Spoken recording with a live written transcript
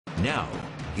Now,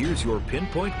 here's your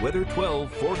Pinpoint Weather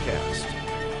 12 forecast.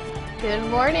 Good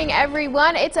morning,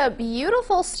 everyone. It's a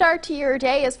beautiful start to your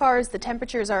day as far as the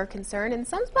temperatures are concerned, and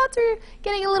some spots are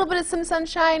getting a little bit of some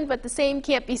sunshine, but the same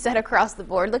can't be said across the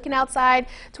board. Looking outside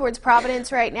towards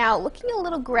Providence right now, looking a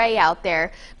little gray out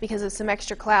there because of some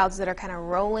extra clouds that are kind of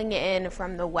rolling in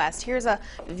from the west. Here's a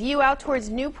view out towards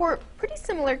Newport. Pretty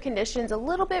similar conditions, a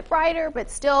little bit brighter, but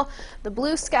still the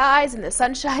blue skies and the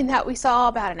sunshine that we saw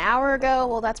about an hour ago,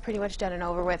 well, that's pretty much done and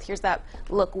over with. Here's that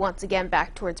look once again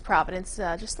back towards Providence,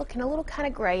 just looking a little kind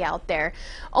of gray out there.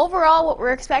 Overall, what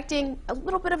we're expecting, a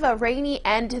little bit of a rainy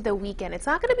end to the weekend. It's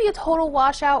not going to be a total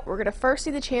washout. We're going to first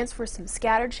see the chance for some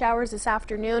scattered showers this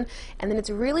afternoon, and then it's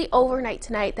really overnight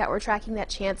tonight that we're tracking that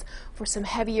chance for some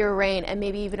heavier rain and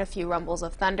maybe even a few rumbles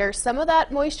of thunder. Some of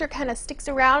that moisture kind of sticks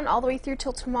around all the way through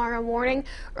till tomorrow morning,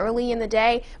 early in the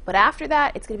day, but after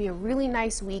that, it's going to be a really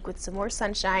nice week with some more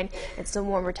sunshine and some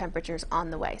warmer temperatures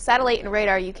on the way. Satellite and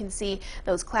radar, you can see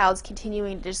those clouds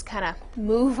continuing to just kind of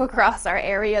move across our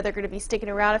area. They're going to be sticking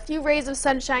around. A few rays of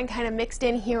sunshine kind of mixed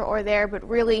in here or there, but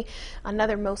really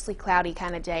another mostly cloudy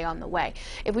kind of day on the way.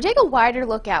 If we take a wider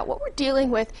look at what we're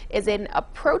dealing with is an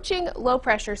approaching low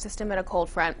pressure system and a cold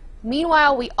front.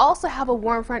 Meanwhile, we also have a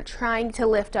warm front trying to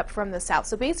lift up from the south.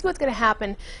 So basically what's going to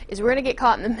happen is we're going to get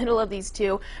caught in the middle of these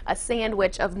two, a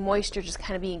sandwich of moisture just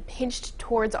kind of being pinched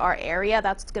towards our area.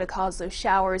 That's what's going to cause those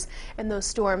showers and those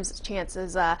storms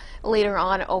chances later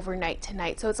on overnight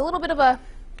tonight. So it's a little bit of a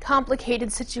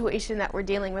complicated situation that we're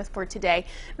dealing with for today.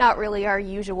 Not really our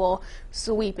usual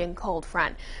sweeping cold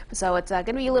front. So it's going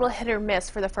to be a little hit or miss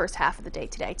for the first half of the day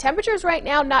today. Temperatures right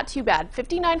now, not too bad.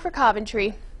 59 for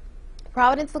Coventry.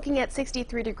 Providence looking at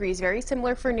 63 degrees, very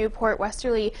similar for Newport.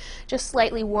 Westerly just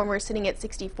slightly warmer, sitting at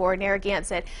 64.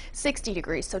 Narragansett 60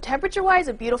 degrees. So temperature-wise,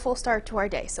 a beautiful start to our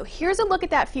day. So here's a look at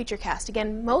that futurecast.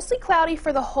 Again, mostly cloudy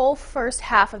for the whole first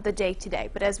half of the day today.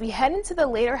 But as we head into the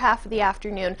later half of the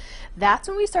afternoon, that's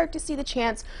when we start to see the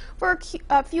chance for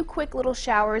a few quick little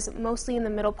showers, mostly in the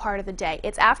middle part of the day.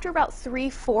 It's after about 3,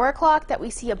 4 o'clock that we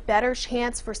see a better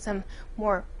chance for some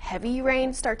more heavy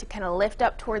rain start to kind of lift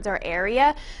up towards our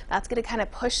area. That's going to kind of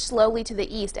push slowly to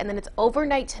the east, and then it's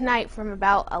overnight tonight from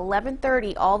about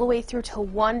 11:30 all the way through to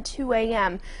 1, 2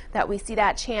 a.m. that we see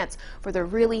that chance for the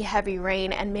really heavy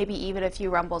rain and maybe even a few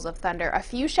rumbles of thunder. A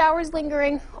few showers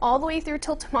lingering all the way through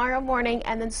till tomorrow morning,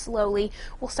 and then slowly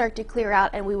we'll start to clear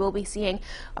out, and we will be seeing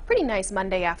a pretty nice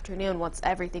Monday afternoon once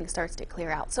everything starts to clear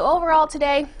out. So overall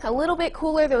today, a little bit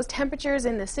cooler, those temperatures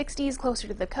in the 60s closer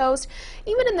to the coast,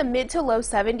 even in the mid to low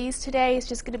 70s today. It's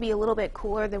just going to be a little bit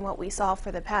cooler than what we saw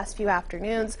for the past few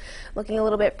afternoons. Looking a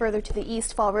little bit further to the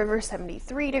east, Fall River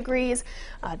 73 degrees,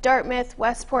 Dartmouth,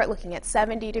 Westport looking at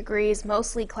 70 degrees,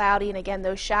 mostly cloudy, and again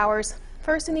those showers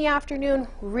first in the afternoon,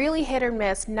 really hit or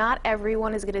miss. Not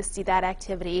everyone is going to see that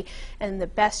activity, and the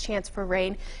best chance for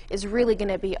rain is really going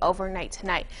to be overnight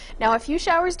tonight. Now, a few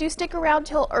showers do stick around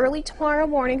till early tomorrow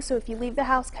morning, so if you leave the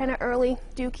house kind of early,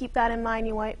 do keep that in mind.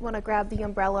 You might want to grab the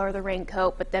umbrella or the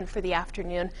raincoat, but then for the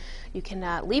afternoon, you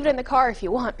can leave it in the car if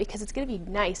you want, because it's going to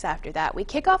be nice after that. We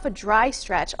kick off a dry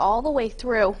stretch all the way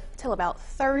through till about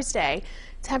Thursday.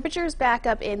 Temperatures back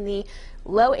up in the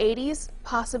low 80s,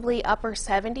 possibly upper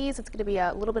 70s. It's going to be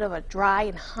a little bit of a dry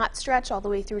and hot stretch all the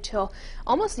way through till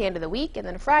almost the end of the week. And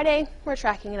then Friday, we're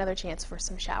tracking another chance for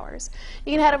some showers.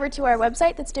 You can head over to our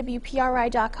website. That's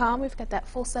WPRI.com. We've got that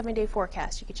full 7-day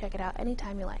forecast. You can check it out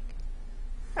anytime you like.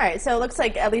 All right, so it looks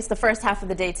like at least the first half of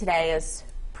the day today is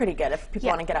pretty good if people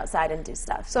want to get outside and do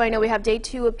stuff. So I know we have day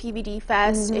 2 of PVD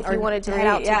Fest if you wanted to head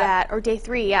out to that, or day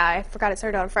 3, yeah, I forgot it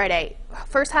started on Friday.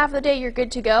 First half of the day, you're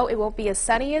good to go. It won't be as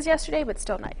sunny as yesterday, but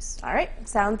still nice. All right,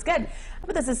 sounds good.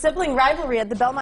 But this is sibling rivalry at the Belmont